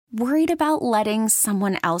Worried about letting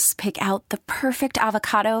someone else pick out the perfect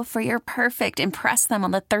avocado for your perfect impress them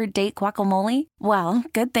on the third date guacamole? Well,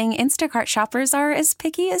 good thing Instacart shoppers are as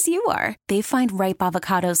picky as you are. They find ripe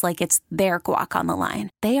avocados like it's their guac on the line.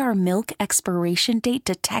 They are milk expiration date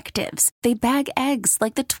detectives. They bag eggs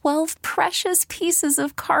like the 12 precious pieces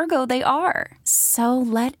of cargo they are. So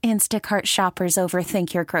let Instacart shoppers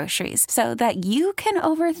overthink your groceries so that you can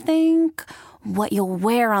overthink what you'll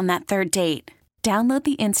wear on that third date. Download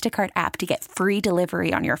the Instacart app to get free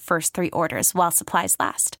delivery on your first 3 orders while supplies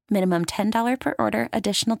last. Minimum $10 per order.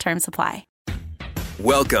 Additional terms apply.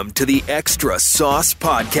 Welcome to the Extra Sauce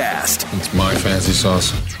Podcast. It's my fancy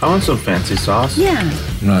sauce. I want some fancy sauce. Yeah.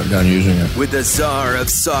 I'm not done using it. With the czar of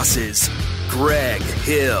sauces, Greg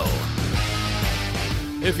Hill.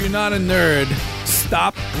 If you're not a nerd,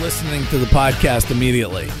 stop listening to the podcast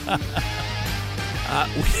immediately.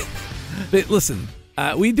 Listen.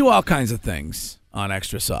 We do all kinds of things on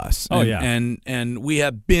Extra Sauce. And we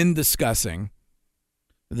have been discussing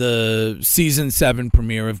the season 7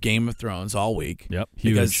 premiere of Game of Thrones all week. Yep,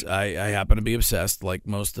 huge. Because I happen to be obsessed, like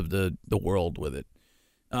most of the world, with it.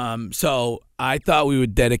 So I thought we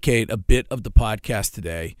would dedicate a bit of the podcast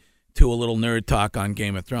today to a little nerd talk on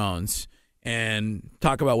Game of Thrones and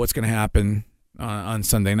talk about what's going to happen on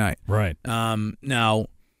Sunday night. Right. Now,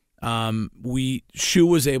 Shu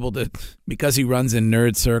was able to, because he runs in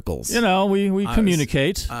nerd circles. You know, we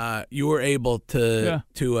communicate. You were able to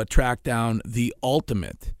track down the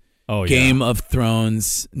ultimate Oh, Game of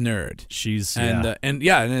Thrones nerd. She's and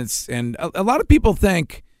a lot of people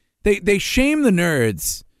think they shame the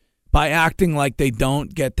nerds by acting like they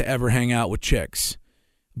don't get to ever hang out with chicks.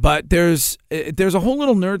 But there's a whole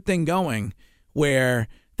little nerd thing going where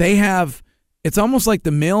they have, it's almost like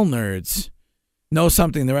the male nerds know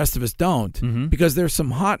something the rest of us don't, because there's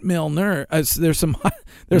some hot male nerds, there's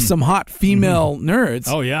some hot female nerds.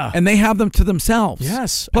 Oh yeah, and they have them to themselves.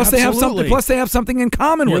 Yes, plus absolutely. they have something in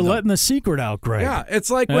common with them. You're letting the secret out, Greg. Yeah, it's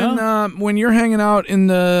like when you're hanging out in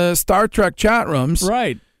the Star Trek chat rooms,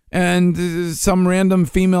 right? And some random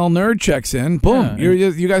female nerd checks in. Boom,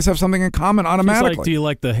 you guys have something in common automatically. Like, do you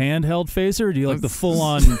like the handheld phaser? Or do you like the full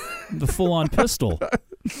on pistol?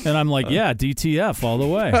 And I'm like, yeah, DTF all the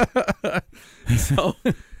way.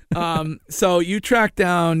 So you track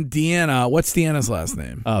down Deanna. What's Deanna's last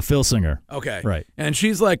name? Filsinger. Okay. Right. And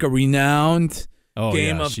she's like a renowned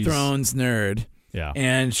Game of she's... Thrones nerd. Yeah.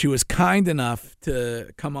 And she was kind enough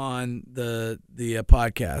to come on the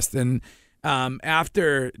podcast. And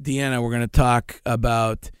after Deanna, we're going to talk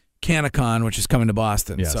about Cannacon, which is coming to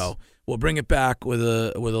Boston. Yes. So we'll bring it back with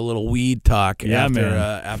a little weed talk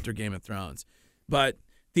after Game of Thrones. But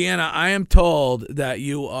Deanna, I am told that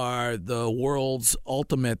you are the world's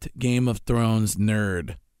ultimate Game of Thrones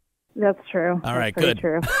nerd. That's true. All right, good.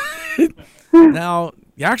 True. Now,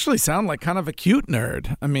 you actually sound like kind of a cute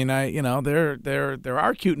nerd. I mean, there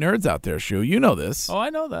are cute nerds out there, Shu. You know this. Oh, I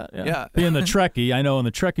know that. Yeah. Being the Trekkie, I know in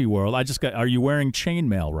the Trekkie world, are you wearing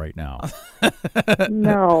chainmail right now?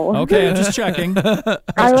 No. Okay, I'm just checking.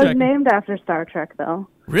 I was named after Star Trek, though.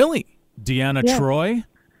 Really? Deanna Troi?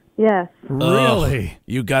 Yes. Really?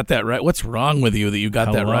 You got that right. What's wrong with you that you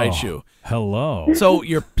got that right, Shu? Hello. So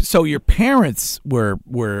your parents were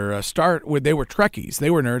Trekkies.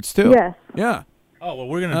 They were nerds too. Yes. Yeah. Oh well,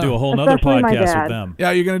 we're gonna do a whole nother podcast with them.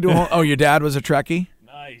 Yeah, you're gonna do your dad was a Trekkie?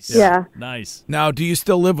 Nice. Yeah. Nice. Now, do you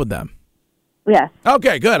still live with them? Yes.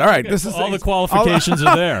 Okay, good. All right. This is all the qualifications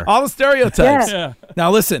are there. All the stereotypes. Yeah.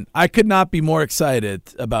 Now listen, I could not be more excited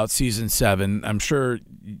about season 7. I'm sure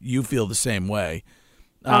you feel the same way.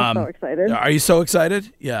 I'm so excited. Are you so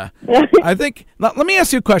excited? Yeah. I think. Let me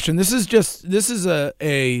ask you a question. This is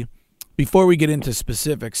a before we get into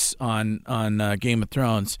specifics on Game of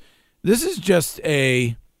Thrones. This is just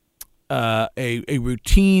a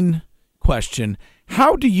routine question.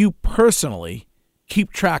 How do you personally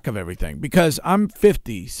keep track of everything? Because I'm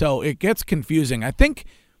 50, so it gets confusing. I think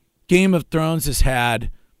Game of Thrones has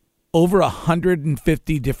had over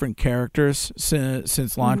 150 different characters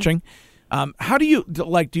since launching. How do you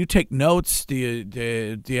do you take notes? Do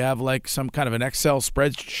you have like some kind of an Excel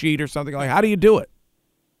spreadsheet or something? Like, how do you do it?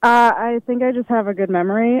 I think I just have a good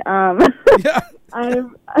memory. Yeah.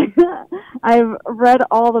 I've read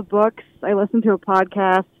all the books. I listened to a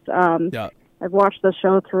podcast. I've watched the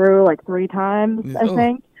show through like 3 times, I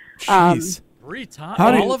think. Jeez. 3 times?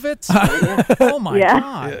 All of it? Oh my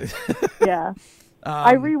God. Yeah.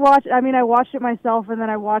 I rewatched. I mean, I watched it myself, and then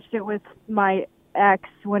I watched it with my ex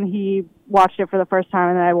when he watched it for the first time,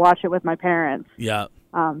 and then I watched it with my parents. Yeah.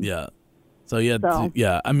 So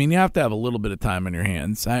I mean, you have to have a little bit of time on your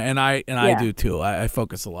hands, I do too. I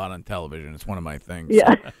focus a lot on television. It's one of my things.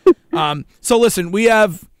 Yeah. So listen, we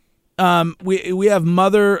have we have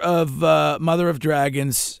Mother of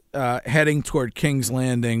Dragons heading toward King's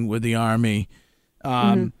Landing with the army.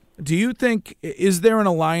 Do you think, is there an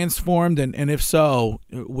alliance formed, and if so,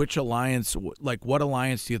 which alliance? Like, what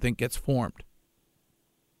alliance do you think gets formed?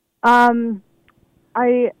 I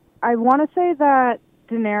want to say that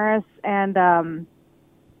Daenerys and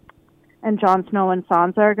Jon Snow and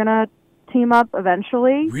Sansa are gonna team up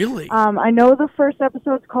eventually. Really? I know the first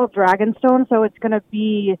episode's called Dragonstone, so it's gonna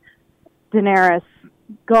be Daenerys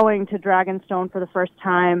going to Dragonstone for the first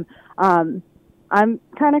time. I'm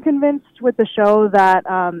kind of convinced with the show that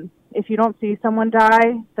if you don't see someone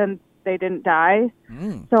die, then they didn't die.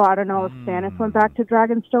 So I don't know if Stannis went back to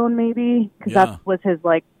Dragonstone maybe, because that was his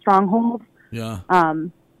like stronghold. Yeah.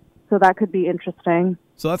 So that could be interesting.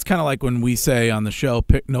 So that's kind of like when we say on the show,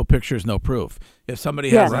 no pictures, no proof. If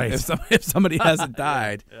somebody hasn't, if somebody hasn't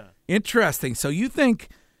died, interesting. So you think,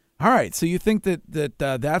 all right. So you think that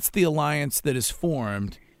that's the alliance that is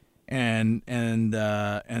formed, and then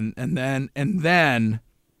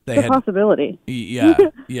they the had possibility.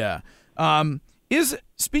 Yeah. Is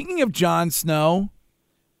speaking of Jon Snow,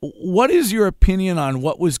 what is your opinion on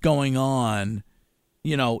what was going on?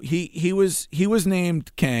 You know, he was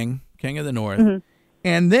named King of the North,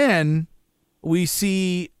 and then we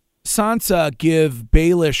see Sansa give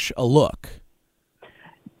Baelish a look.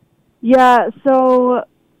 Yeah. So,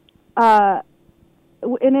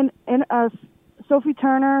 in Sophie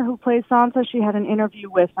Turner, who plays Sansa, she had an interview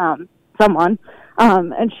with someone,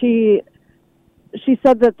 and she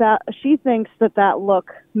said that she thinks that look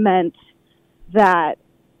meant that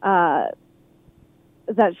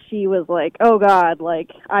that she was like, oh God,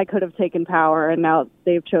 like I could have taken power and now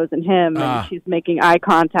they've chosen him, and she's making eye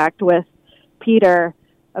contact with Peter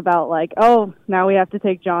about like, oh, now we have to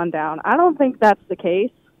take Jon down. I don't think that's the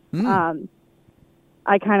case.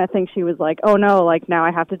 I kind of think she was like, oh no, like now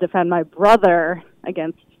I have to defend my brother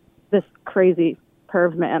against this crazy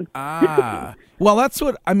perv man. Well, that's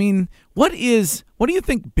what I mean. What do you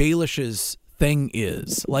think Baelish's thing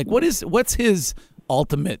is? Like, what's his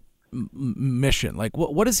ultimate mission? Like,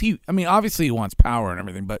 what is he? I mean, obviously he wants power and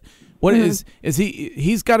everything, but what is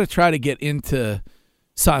he's got to try to get into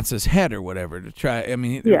Sansa's head or whatever to try. I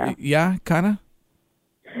mean, kind of.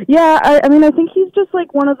 Yeah, I mean, I think he's just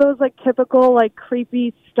like one of those like typical like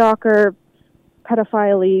creepy stalker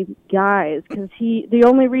pedophile-y guys, because the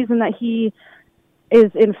only reason that he is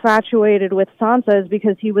infatuated with Sansa is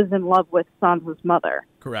because he was in love with Sansa's mother.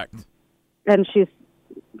 Correct. And she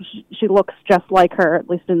looks just like her, at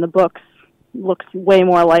least in the books. Looks way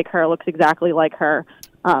more like her. Looks exactly like her.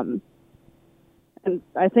 And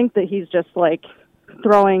I think that he's just like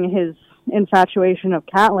throwing his infatuation of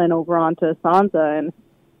Catelyn over onto Sansa, and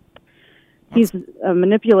he's a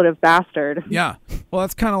manipulative bastard. Yeah. Well,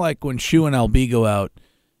 that's kind of like when Shu and LB go out.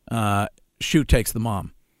 Shu takes the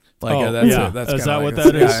mom. Like, that's is that like, what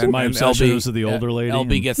that is? And My obsession LB, is with the older lady.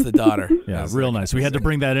 LB gets the daughter. Real nice. We had to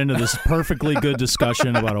bring that into this perfectly good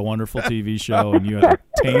discussion about a wonderful TV show, and you had to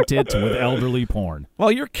taint it with elderly porn.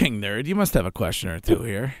 Well, you're King Nerd. You must have a question or two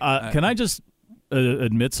here. Can I just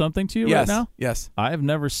admit something to you right now? Yes. I have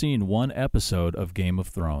never seen one episode of Game of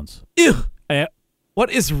Thrones. Ew.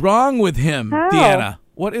 What is wrong with him, How? Deanna?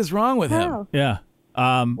 What is wrong with him? Yeah.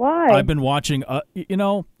 Why? I've been watching,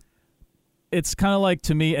 it's kind of like,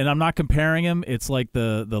 to me, and I'm not comparing him, it's like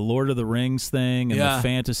the Lord of the Rings thing and the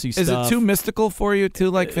fantasy stuff. Is it too mystical for you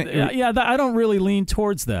too? Like, I don't really lean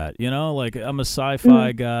towards that, like I'm a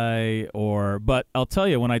sci-fi guy, but I'll tell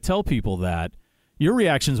you, when I tell people that, your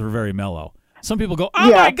reactions were very mellow. Some people go,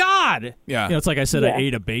 oh my God! Yeah. It's like I said, I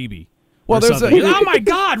ate a baby. Well, there's oh my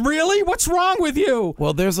God, really? What's wrong with you?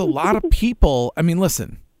 Well, there's a lot of people. I mean,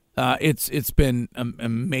 listen, it's been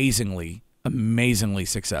amazingly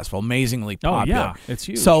successful, amazingly popular. Oh yeah, it's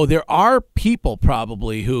huge. So there are people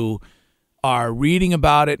probably who are reading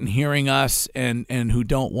about it and hearing us, and who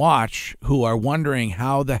don't watch, who are wondering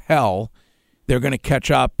how the hell they're going to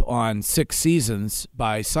catch up on 6 seasons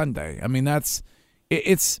by Sunday. I mean, but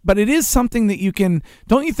it is something that you can.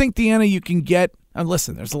 Don't you think, Deanna? You can get. And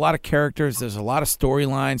listen, there's a lot of characters. There's a lot of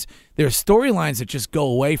storylines. There's storylines that just go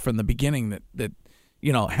away from the beginning that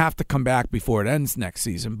have to come back before it ends next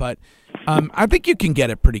season. But I think you can get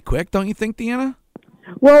it pretty quick, don't you think, Deanna?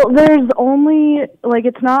 Well, there's only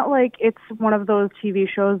it's not like it's one of those TV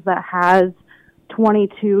shows that has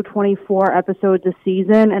 22, 24 episodes a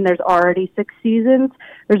season, and there's already 6 seasons.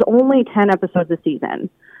 There's only 10 episodes a season.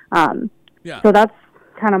 So that's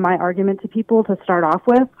kind of my argument to people to start off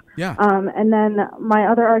with. Yeah. And then my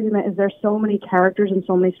other argument is there's so many characters and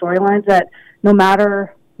so many storylines that no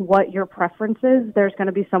matter what your preference is, there's going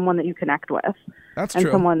to be someone that you connect with. That's and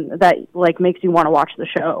true. Someone that makes you want to watch the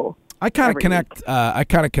show. I kind of every connect. week. I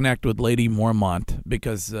kind of connect with Lady Mormont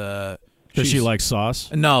because Does she like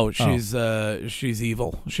sauce? No, she's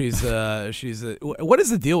evil. She's what is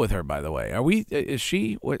the deal with her, by the way? Is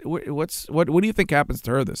she what do you think happens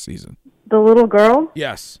to her this season? The little girl?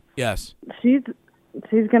 Yes. She's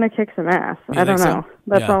gonna kick some ass. I don't know. So?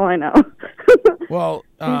 That's Yeah. all I know. Well,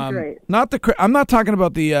 great. I'm not talking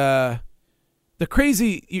about the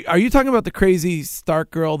crazy. Are you talking about the crazy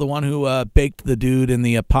Stark girl, the one who baked the dude in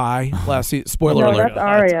the pie last season? Spoiler No, alert. that's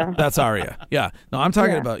Arya. That's Arya. Yeah. No, I'm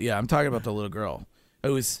talking Yeah. about. Yeah, I'm talking about the little girl. It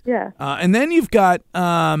was. Yeah. And then you've got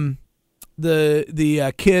the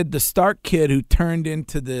kid, the Stark kid, who turned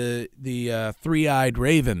into the three-eyed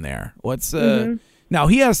raven. There. What's Now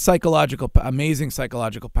he has amazing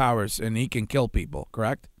psychological powers, and he can kill people.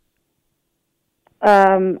 Correct.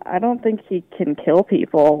 I don't think he can kill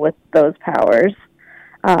people with those powers.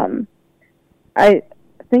 I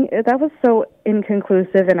think that was so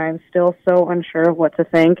inconclusive, and I'm still so unsure of what to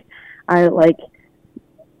think. I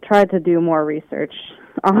tried to do more research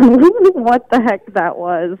on what the heck that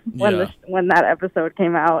was when that episode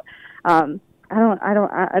came out. I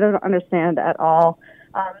don't understand at all.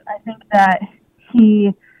 I think that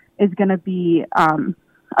he is going to be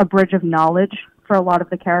a bridge of knowledge for a lot of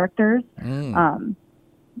the characters. Because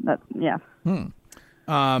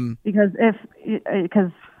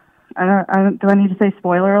I don't. Do I need to say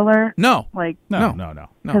spoiler alert? No. No.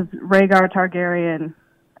 Because Rhaegar Targaryen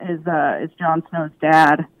is Jon Snow's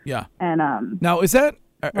dad. Yeah. And now is that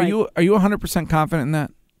are you 100% confident in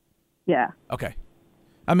that? Yeah. Okay.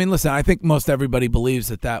 I mean, listen, I think most everybody believes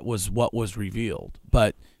that was what was revealed,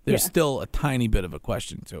 but there's still a tiny bit of a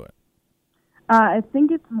question to it. I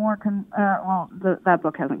think it's more. That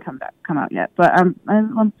book hasn't come out yet, but I'm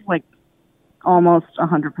almost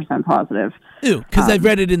 100% positive. Ew, because I've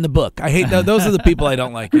read it in the book. I hate those are the people I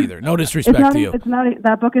don't like either. No disrespect to you. It's not.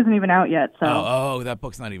 That book isn't even out yet. So. Oh, that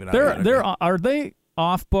book's not even out yet. Okay. Are they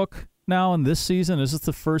off book now in this season? Is this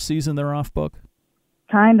the first season they're off book?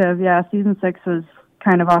 Kind of, yeah. Season 6 was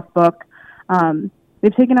kind of off book.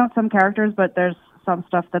 They've taken out some characters, but there's some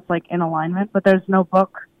stuff that's in alignment. But there's no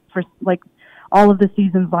book for all of the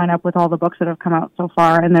seasons line up with all the books that have come out so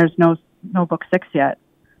far, and there's no book 6 yet.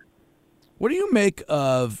 What do you make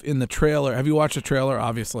of in the trailer? Have you watched the trailer?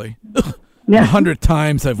 Obviously, Yeah. 100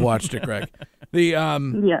 times I've watched it, Greg.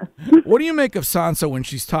 Yeah. What do you make of Sansa when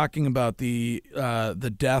she's talking about the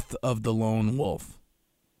death of the lone wolf?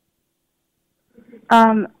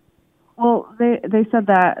 Well, they said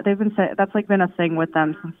that they've been that's been a thing with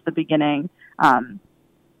them since the beginning.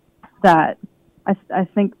 That I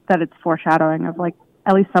think that it's foreshadowing of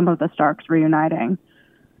at least some of the Starks reuniting,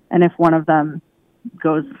 and if one of them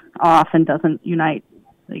goes off and doesn't unite,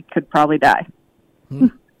 they could probably die.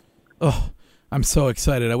 Oh, I'm so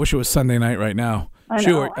excited! I wish it was Sunday night right now. I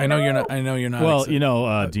know you're not. Well, excited.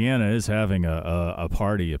 Deanna is having a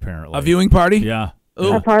party apparently. A viewing party? Yeah.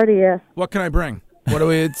 Ooh. A party, yes. What can I bring? What do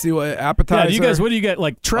we see? What appetizer? Yeah, you guys, what do you get?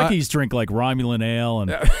 Trekkies drink Romulan ale,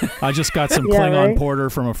 and I just got some Klingon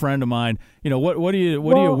porter from a friend of mine. What do you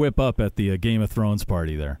whip up at the Game of Thrones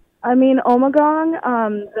party there? I mean, Ommegang,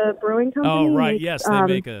 the brewing company. Oh, right. makes, Yes, they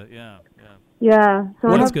make Yeah. So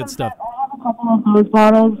What I is have good stuff? I have a couple of those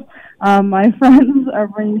bottles. My friends are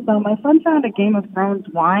bringing some. My friend found a Game of Thrones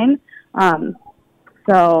wine.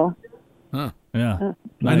 So. Huh. Yeah.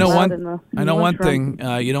 I know one thing.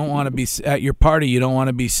 You don't want to be at your party. You don't want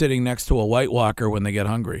to be sitting next to a White Walker when they get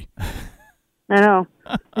hungry. I know.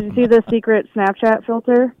 Did you see the secret Snapchat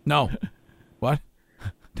filter? No. What?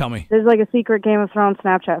 Tell me. There's a secret Game of Thrones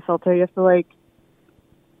Snapchat filter. You have to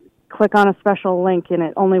click on a special link, and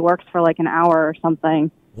it only works for an hour or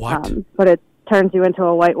something. What? But it turns you into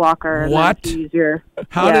a White Walker. What?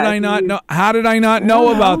 How did I not know? How did I not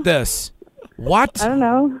know about this? What? I don't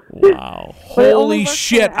know. Wow. Holy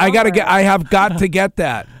shit. I have got to get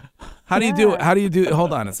that. How do you do it? How do you do it?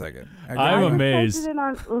 Hold on a second. I'm amazed. I typed it in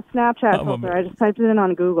on Snapchat filter. I just typed it in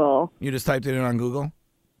on Google. You just typed it in on Google?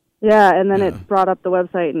 Yeah, and then it brought up the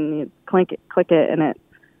website, and you click it, and it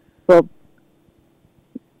will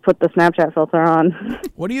put the Snapchat filter on.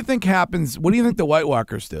 What do you think happens? What do you think the White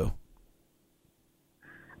Walkers do?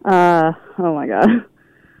 Oh my God.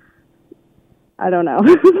 I don't know.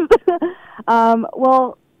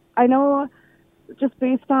 Well, I know just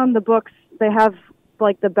based on the books, they have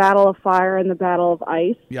the Battle of Fire and the Battle of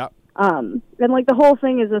Ice. Yeah. And the whole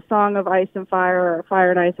thing is a song of ice and fire, or fire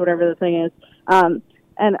and ice, whatever the thing is. And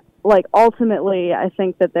ultimately, I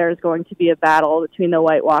think that there's going to be a battle between the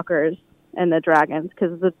White Walkers and the dragons,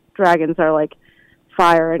 because the dragons are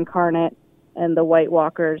fire incarnate, and the White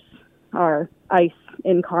Walkers are ice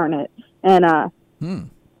incarnate. And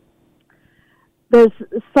there's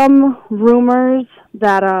some rumors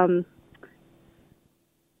that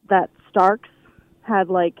that Starks had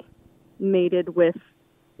like mated with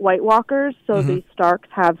White Walkers, so these Starks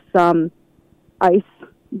have some ice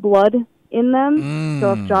blood in them.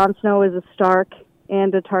 So if Jon Snow is a Stark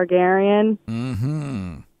and a Targaryen,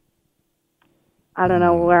 I don't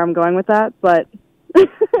know where I'm going with that, but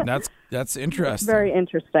that's interesting. It's very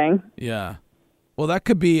interesting. Yeah. Well, that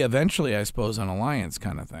could be eventually, I suppose, an alliance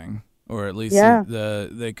kind of thing, or at least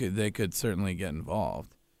they could certainly get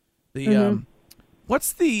involved.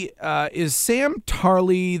 What's the is Sam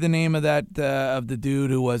Tarly the name of that of the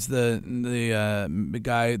dude who was the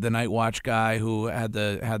guy, the Night Watch guy who had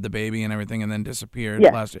the baby and everything and then disappeared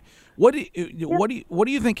last year? What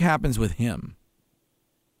do you think happens with him?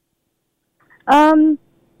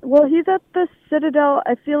 Well, he's at the Citadel.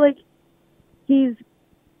 I feel like he's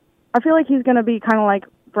going to be kind of like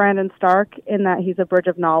Brandon Stark in that he's a bridge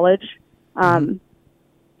of knowledge.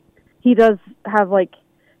 He does have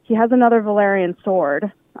he has another Valyrian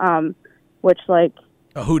sword, which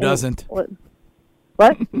who doesn't? What?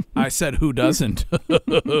 I said who doesn't? How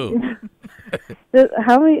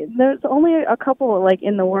many? There's only a couple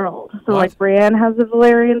in the world. So What? Brienne has a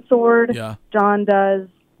Valyrian sword. Yeah. Jon does,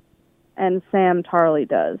 and Sam Tarly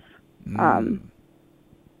does.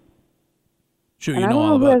 Sure, and you I know don't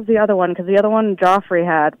all know who about. has the other one, because the other one Joffrey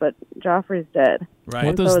had, but Joffrey's dead. Right.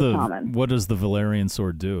 What So does is the Tommen. what does the Valyrian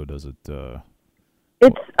sword do? Does it?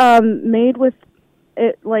 It's made with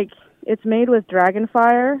it's made with dragon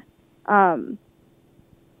fire.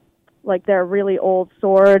 They're really old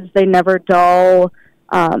swords. They never dull.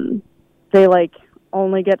 They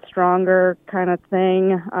only get stronger, kind of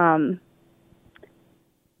thing.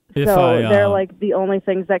 They're the only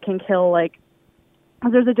things that can kill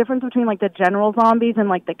there's a difference between the general zombies and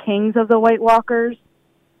the kings of the White Walkers.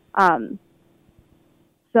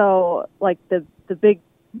 So the big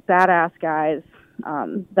badass guys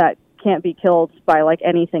that can't be killed by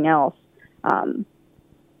anything else,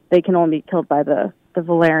 they can only be killed by the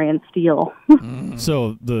Valyrian steel.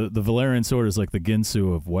 So the Valyrian sword is like the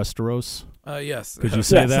Ginsu of Westeros. Yes. Could you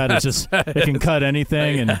say that? It's just it can cut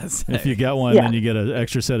anything, and if you get one, then you get an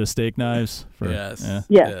extra set of steak knives. Yes.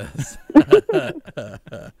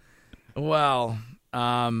 Well,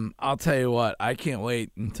 I'll tell you what. I can't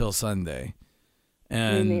wait until Sunday.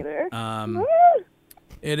 And, Me neither.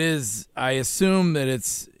 It is. I assume that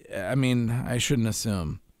it's. I mean, I shouldn't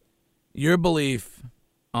assume. Your belief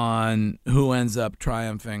on who ends up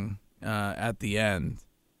triumphing at the end.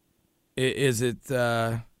 Is it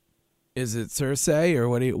Cersei, or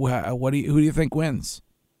who do you think wins?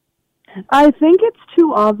 I think it's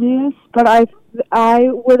too obvious, but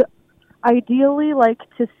I would ideally like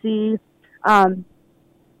to see,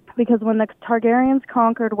 because when the Targaryens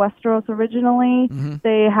conquered Westeros originally,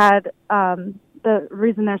 they had the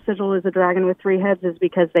reason their sigil is a dragon with 3 heads is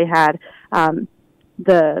because they had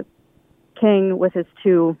the king with his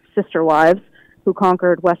 2 sister wives who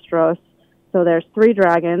conquered Westeros. So there's 3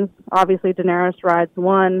 dragons. Obviously, Daenerys rides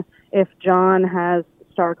one. If Jon has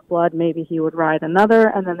Stark blood, maybe he would ride another.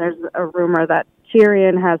 And then there's a rumor that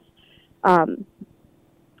Tyrion has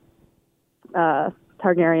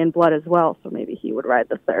Targaryen blood as well, so maybe he would ride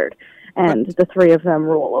the 3rd. And the 3 of them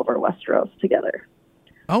rule over Westeros together.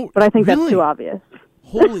 Oh, but I think really? that's too obvious.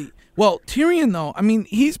 Holy. Well, Tyrion, though, I mean,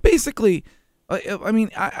 he's basically,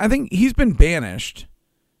 I think he's been banished,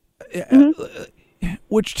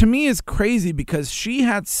 which to me is crazy because she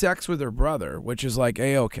had sex with her brother, which is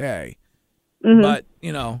A-okay. But,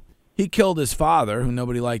 he killed his father, who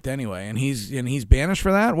nobody liked anyway, and he's banished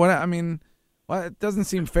for that? It doesn't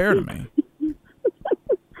seem fair to me.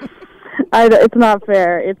 It's not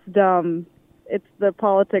fair. It's dumb. It's the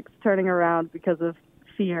politics turning around because of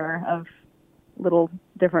fear of little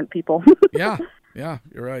different people. Yeah,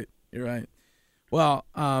 you're right. Well,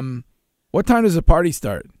 what time does the party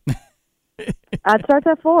start? It starts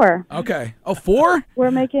at 4. Okay. Oh, 4?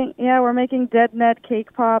 We're making dead net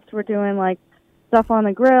cake pops. We're doing stuff on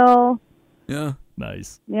the grill. Yeah.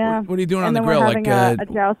 Nice. Yeah. What are you doing on and the then grill? We're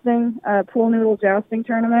having a pool noodle jousting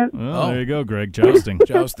tournament. Oh, there you go, Greg. Jousting.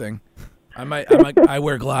 Jousting. I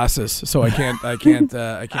wear glasses, so I can't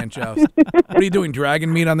joust. What are you doing?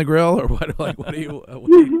 Dragon meat on the grill, or what? What are you?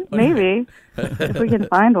 Maybe if we can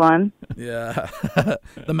find one. Yeah,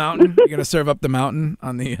 the mountain. You're gonna serve up the mountain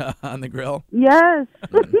on the grill. Yes.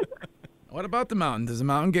 What about the mountain? Does the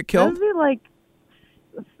mountain get killed? That would be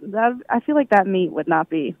that. I feel like that meat would not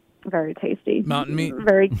be very tasty. Mountain meat,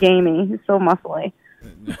 very gamey, so muscly.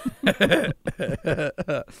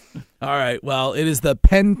 All right. Well, it is the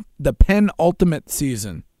penultimate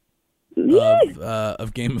season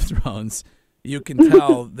of Game of Thrones, You can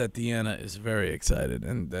tell that Deanna is very excited,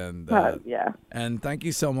 and yeah. And thank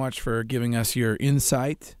you so much for giving us your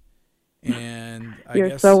insight. And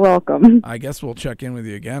You're so welcome. I guess we'll check in with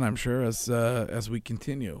you again, I'm sure, as we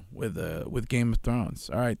continue with Game of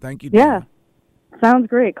Thrones. All right, thank you, Deanna. Yeah, sounds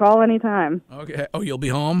great. Call anytime. Okay. Oh, you'll be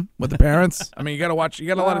home with the parents? I mean, you got to watch. You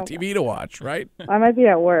got a lot of TV to watch, right? I might be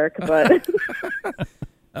at work, but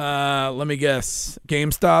let me guess.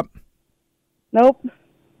 GameStop? Nope.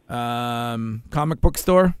 Comic book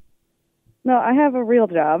store? No, I have a real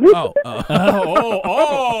job.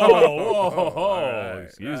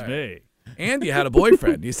 Excuse me. And you had a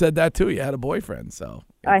boyfriend. You said that too. You had a boyfriend, so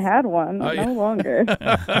I had one, no longer.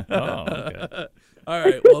 Okay. All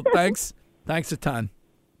right. Well, thanks a ton.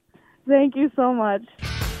 Thank you so much.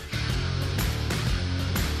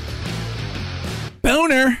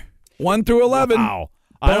 Boner 1 through 11. Wow.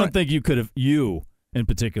 I don't think you in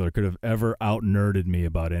particular could have ever out-nerded me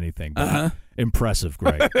about anything. But impressive,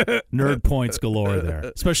 Greg. Nerd points galore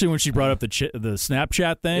there. Especially when she brought up the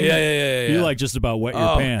Snapchat thing. Yeah. You like just about wet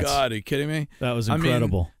your pants. Oh, God. Are you kidding me? That was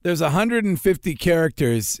incredible. I mean, there's 150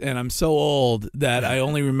 characters, and I'm so old that I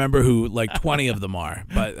only remember who like 20 of them are.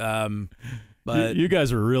 But you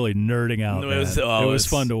guys were really nerding out. It was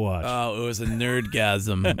fun to watch. Oh, it was a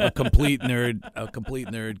nerdgasm, a complete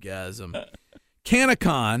nerdgasm.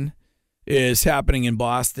 Cannacon is happening in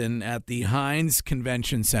Boston at the Hynes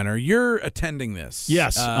Convention Center. You're attending this.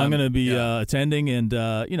 Yes, I'm going to be attending and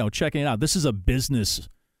checking it out. This is a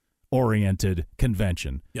business-oriented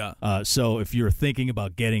convention. Yeah. So if you're thinking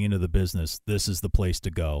about getting into the business, this is the place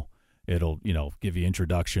to go. It'll give you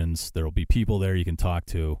introductions. There will be people there you can talk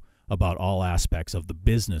to about all aspects of the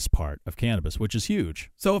business part of cannabis, which is huge.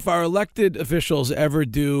 So if our elected officials ever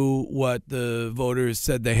do what the voters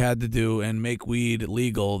said they had to do and make weed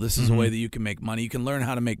legal, this is a way that you can make money. You can learn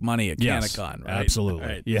how to make money at Cannacon, right? Absolutely.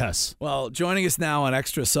 Right. Yes. Well, joining us now on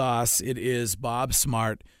Extra Sauce, it is Bob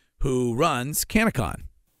Smart, who runs Cannacon.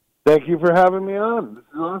 Thank you for having me on. This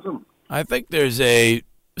is awesome. I think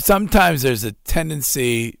sometimes there's a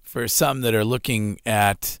tendency for some that are looking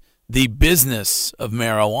at the business of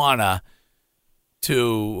marijuana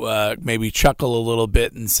to maybe chuckle a little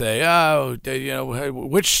bit and say,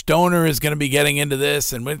 which stoner is going to be getting into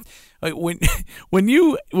this? And when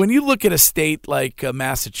you look at a state like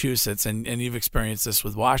Massachusetts, and you've experienced this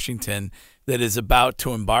with Washington, that is about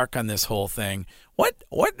to embark on this whole thing, what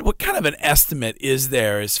kind of an estimate is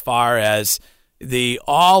there as far as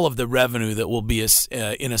all of the revenue that will be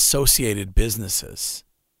in associated businesses?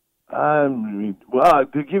 Well,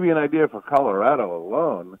 to give you an idea for Colorado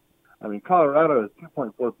alone, Colorado is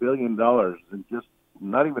 $2.4 billion in just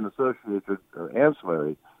not even associated or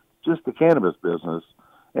ancillary, just the cannabis business,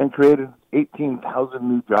 and created 18,000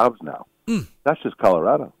 new jobs now. That's just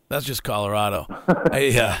Colorado.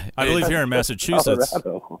 I believe here in Massachusetts,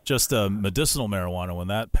 Colorado. just medicinal marijuana, when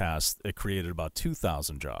that passed, it created about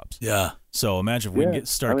 2,000 jobs. Yeah. So imagine if we can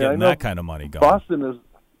start getting that kind of money going. Boston is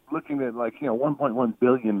looking at $1.1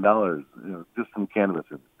 billion, just from cannabis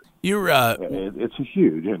industry. It's a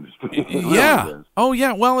huge industry. Yeah. Really is. Oh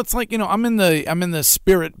yeah. Well, it's like I'm in the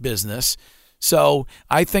spirit business, so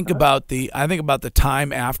I think about the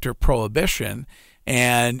time after Prohibition,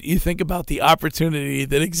 and you think about the opportunity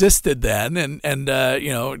that existed then, and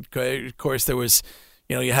of course there was.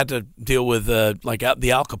 You had to deal with the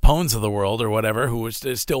Al Capones of the world or whatever, who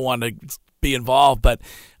still wanted to be involved. But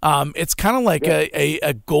it's kind of like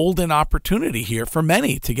a golden opportunity here for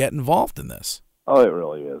many to get involved in this. Oh, it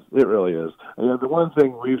really is. It really is. And the one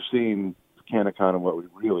thing we've seen Cannacon and what we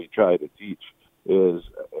really try to teach is,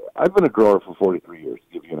 I've been a grower for 43 years,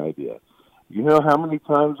 to give you an idea. You know how many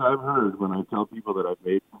times I've heard when I tell people that I've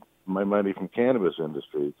made my money from cannabis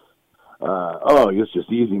industry, it's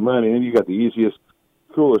just easy money, and you got the easiest,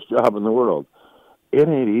 coolest job in the world. It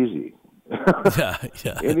ain't easy. Yeah.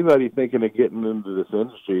 Anybody thinking of getting into this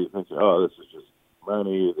industry thinks, this is just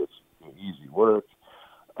money, it's easy work.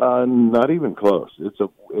 Not even close. It's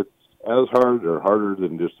as hard or harder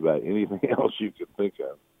than just about anything else you can think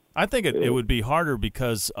of. I think it would be harder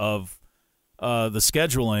because of the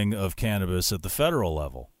scheduling of cannabis at the federal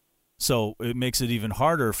level. So it makes it even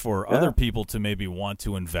harder for other people to maybe want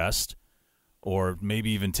to invest, or maybe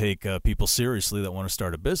even take people seriously that want to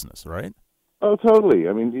start a business, right? Oh, totally.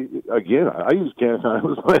 Again, I use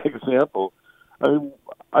Cannacon as my example.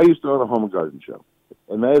 I used to own a home and garden show,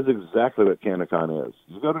 and that is exactly what Cannacon is.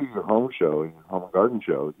 You go to your home show, your home and garden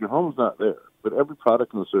show, your home's not there, but every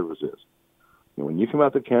product and service is. When you come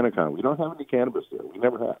out to Cannacon, we don't have any cannabis there. We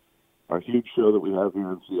never have. Our huge show that we have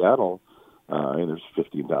here in Seattle, and there's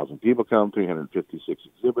 15,000 people come, 356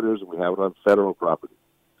 exhibitors, and we have it on federal property.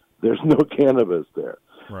 There's no cannabis there.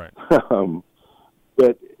 Right.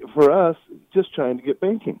 But for us, just trying to get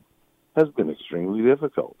banking has been extremely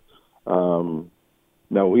difficult.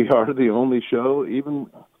 Now, we are the only show, even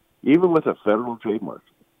with a federal trademark.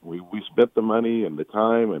 We spent the money and the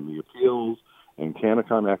time and the appeals, and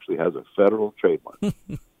Cannacon actually has a federal trademark.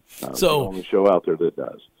 The only show out there that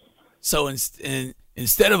does. So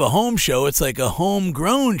instead of a home show, it's like a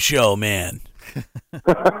homegrown show, man.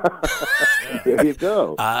 There you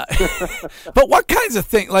go. But what kinds of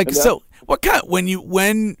things? What kind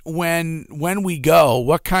when we go?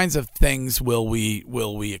 What kinds of things will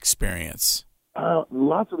we experience?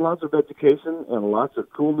 Lots and lots of education and lots of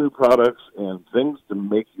cool new products and things to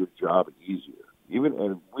make your job easier.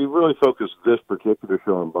 And we really focused this particular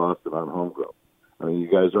show in Boston on homegrown. I mean,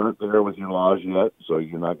 you guys aren't there with your laws yet, so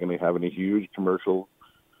you're not going to have any huge commercial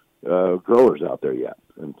growers out there yet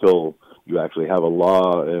until you actually have a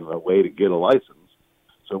law and a way to get a license.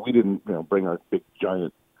 So we didn't, bring our big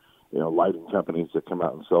giant, lighting companies that come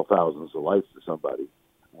out and sell thousands of lights to somebody.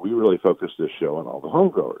 We really focused this show on all the home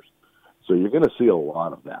growers. So you're going to see a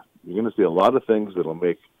lot of that. You're going to see a lot of things that will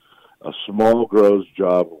make a small grow's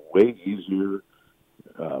job way easier,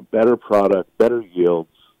 better product, better yields.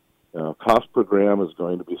 Cost per gram is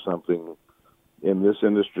going to be something in this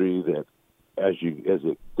industry that, as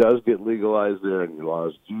it does get legalized there, and your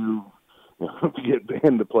laws do get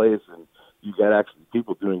into place, and you got actually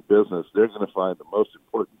people doing business, they're going to find the most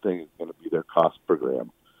important thing is going to be their cost per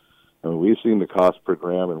gram. And we've seen the cost per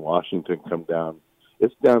gram in Washington come down.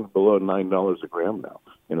 It's down below $9 a gram now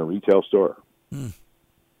in a retail store.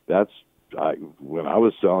 That's when I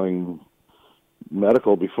was selling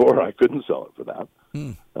medical before, I couldn't sell it for that.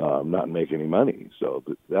 Not make any money. So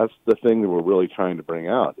that's the thing that we're really trying to bring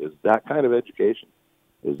out is that kind of education.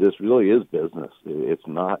 Is this really is business? It's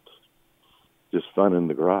not just fun in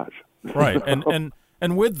the garage. Right. And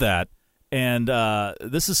with that, and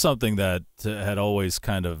this is something that had always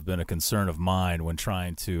kind of been a concern of mine when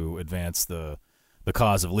trying to advance the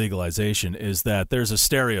cause of legalization, is that there's a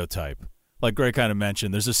stereotype. Like Greg kind of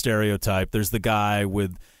mentioned, there's a stereotype. There's the guy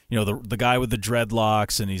with, the guy with the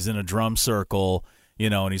dreadlocks, and he's in a drum circle,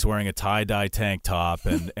 and he's wearing a tie-dye tank top,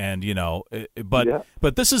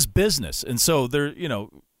 but this is business, and so there,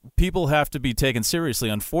 people have to be taken seriously.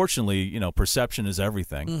 Unfortunately, perception is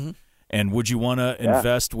everything. Mm-hmm. And would you want to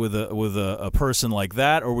invest with a person like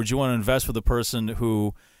that, or would you want to invest with a person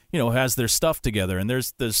who, has their stuff together? And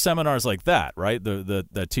there's seminars like that, right?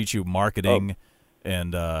 That teach you marketing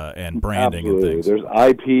and branding. Absolutely. And things. There's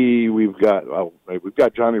IP. We've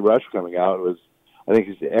got Johnny Rush coming out. I think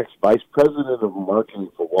he's the ex-vice president of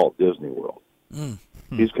marketing for Walt Disney World.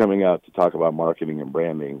 He's coming out to talk about marketing and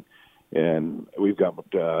branding. And we've got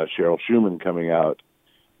Cheryl Schumann coming out,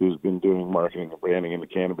 who's been doing marketing and branding in the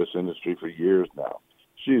cannabis industry for years now.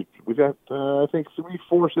 We've got, I think,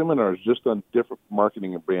 3-4 seminars just on different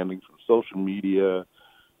marketing and branding, from social media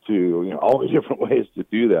to, all the different ways to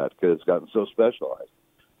do that, because it's gotten so specialized.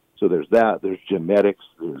 So there's that. There's genetics.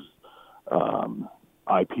 There's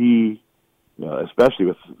IP, especially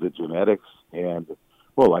with the genetics. And,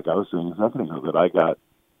 like I was saying a second ago, that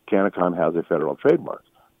Cannacon has a federal trademark.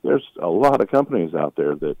 There's a lot of companies out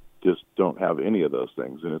there that just don't have any of those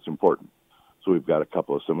things, and it's important. So we've got a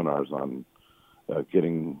couple of seminars on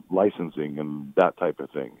getting licensing and that type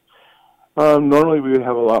of thing. Normally we would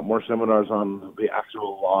have a lot more seminars on the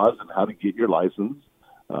actual laws and how to get your license,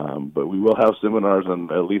 but we will have seminars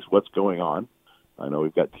on at least what's going on. I know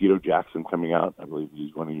we've got Tito Jackson coming out. I believe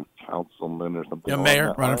he's one of your councilmen or something. Yeah,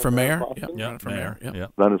 mayor, running for mayor. Running for mayor.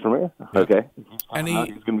 Running for mayor. Okay. And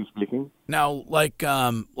he's going to be speaking. Now, like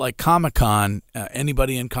Comic-Con,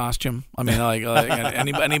 anybody in costume? I mean,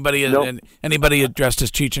 anybody dressed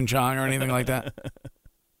as Cheech and Chong or anything like that?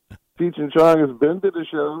 Cheech and Chong has been to the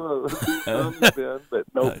show, but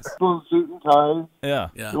no full suit and ties. Yeah.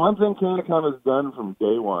 The one thing Cannacon has done from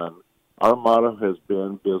day one, our motto has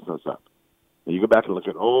been business up. And you go back and look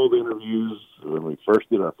at old interviews when we first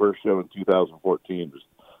did our first show in 2014. It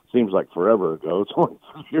seems like forever ago. It's only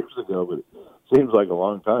 3 years ago, but it seems like a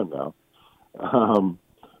long time now.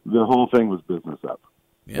 The whole thing was business up.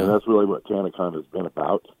 Yeah. And that's really what Cannacon has been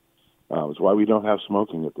about. It's why we don't have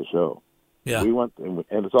smoking at the show. Yeah.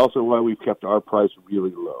 And it's also why we've kept our price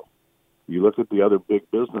really low. You look at the other big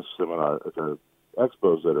business seminars or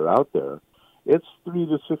expos that are out there, it's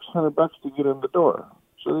 $300 to $600 to get in the door.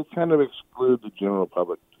 So they kind of exclude the general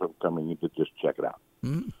public from coming in to just check it out.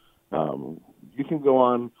 Mm-hmm. You can go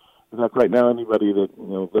on. In fact, right now, anybody that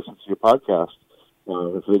listens to your podcast,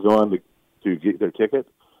 if they go on to get their ticket,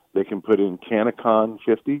 they can put in Cannacon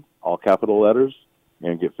 50, all capital letters,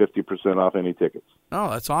 and get 50% off any tickets.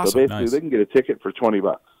 Oh, that's awesome! So basically, nice. They can get a ticket for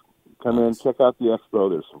 $20. come in, check out the expo.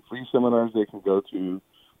 There's some free seminars they can go to,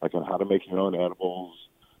 like on how to make your own edibles,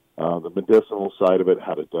 the medicinal side of it,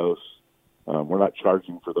 how to dose. We're not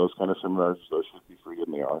charging for those kind of seminars. Those should be free,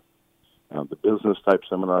 and they are. The business-type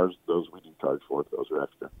seminars, those we do charge for. Those are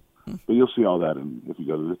extra. But you'll see all that if you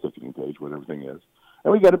go to the ticketing page, what everything is.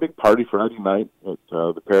 And we got a big party Friday night at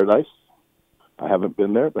the Paradise. I haven't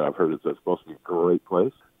been there, but I've heard it's supposed to be a great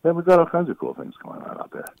place. And we've got all kinds of cool things going on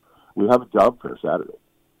out there. We have a job fair Saturday.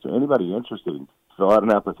 So anybody interested in fill out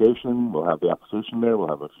an application, we'll have the application there. We'll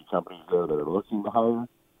have a few companies there that are looking to hire.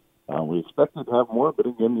 We expected to have more, but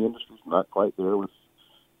again, the industry's not quite there with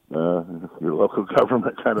your local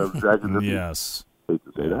government kind of dragging this. Yes. I hate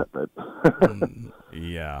to say that, but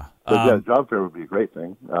yeah. But job fair would be a great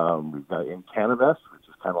thing. We've got in Cannabis, which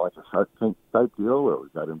is kind of like a Shark Tank type deal, where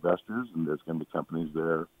we've got investors, and there's going to be companies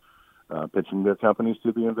there pitching their companies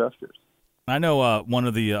to the investors. I know one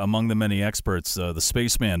of the among the many experts, the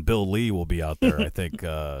spaceman Bill Lee, will be out there. I think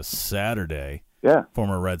Saturday. Yeah,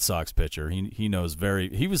 former Red Sox pitcher. He knows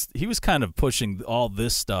He was kind of pushing all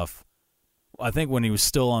this stuff. I think when he was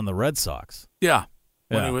still on the Red Sox. Yeah.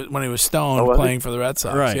 When he was stoned playing for the Red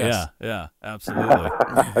Sox. Right. Yes. Yeah. Absolutely.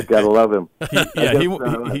 I gotta love him.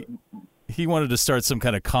 He wanted to start some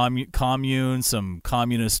kind of commune, some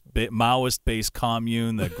communist Maoist-based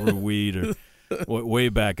commune that grew weed way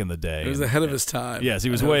back in the day. He was ahead of his time. Yes, he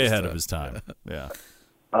was way ahead of his time. Yeah.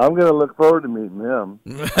 I'm going to look forward to meeting him.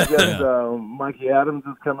 I guess Mikey Adams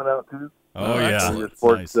is coming out, too. Oh, yeah. Your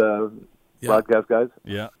sports broadcast guys.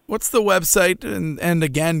 Yeah. What's the website? And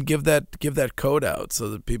again, give that code out so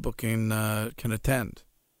that people can attend.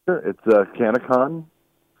 Sure. It's Cannacon,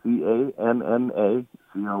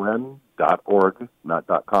 CANNACON.org, not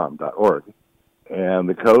 .com, .org. And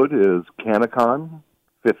the code is Cannacon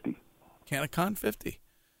 50. Cannacon 50.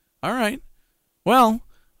 All right. Well,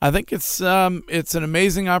 I think it's an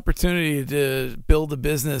amazing opportunity to build a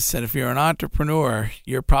business, and if you're an entrepreneur,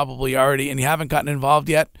 you're probably already, and you haven't gotten involved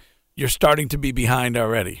yet, you're starting to be behind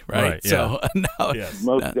already, right? Yeah. So now,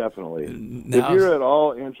 most definitely. If you're at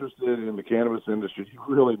all interested in the cannabis industry, you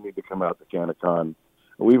really need to come out to Cannacon.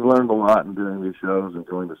 We've learned a lot in doing these shows and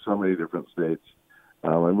going to so many different states,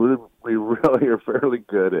 and we really are fairly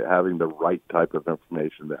good at having the right type of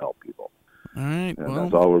information to help people. All right, and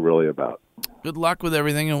that's all we're really about. Good luck with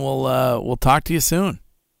everything, and we'll talk to you soon.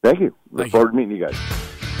 Thank you. Look forward to meeting you guys.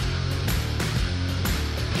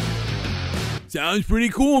 Sounds pretty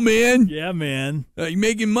cool, man. Yeah, man. You're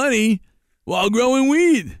making money while growing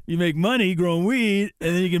weed. You make money growing weed,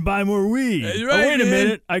 and then you can buy more weed. That's right, wait a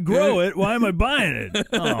minute. I grow it. Why am I buying it?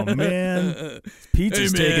 Oh, man.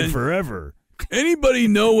 Pizza's taking forever. Anybody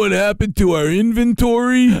know what happened to our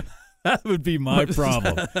inventory? That would be my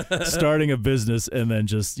problem. Starting a business and then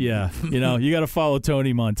just, you got to follow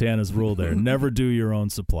Tony Montana's rule there. Never do your own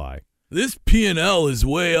supply. This P&L is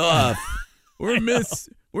way off. We're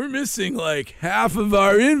missing like half of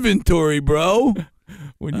our inventory, bro.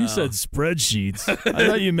 When you said spreadsheets, I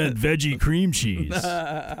thought you meant veggie cream cheese.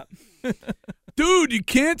 Dude, you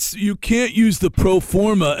can't use the pro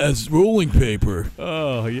forma as rolling paper.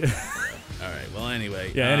 Oh, yeah. All right. Well,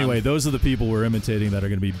 anyway. Yeah, anyway, those are the people we're imitating that are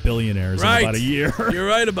going to be billionaires in about a year. You're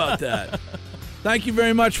right about that. Thank you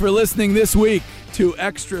very much for listening this week to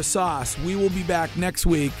Extra Sauce. We will be back next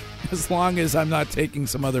week, as long as I'm not taking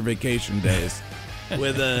some other vacation days,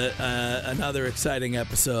 with another exciting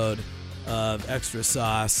episode of Extra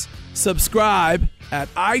Sauce. Subscribe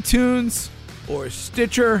at iTunes or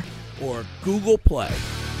Stitcher or Google Play.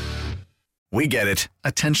 We get it.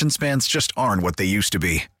 Attention spans just aren't what they used to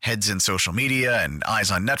be. Heads in social media and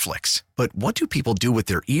eyes on Netflix. But what do people do with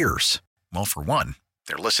their ears? Well, for one,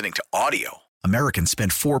 they're listening to audio. Americans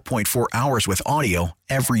spend 4.4 hours with audio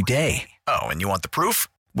every day. Oh, and you want the proof?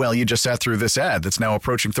 Well, you just sat through this ad that's now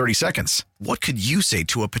approaching 30 seconds. What could you say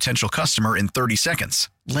to a potential customer in 30 seconds?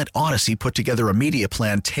 Let Odyssey put together a media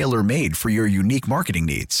plan tailor-made for your unique marketing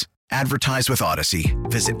needs. Advertise with Odyssey.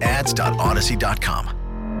 Visit ads.odyssey.com.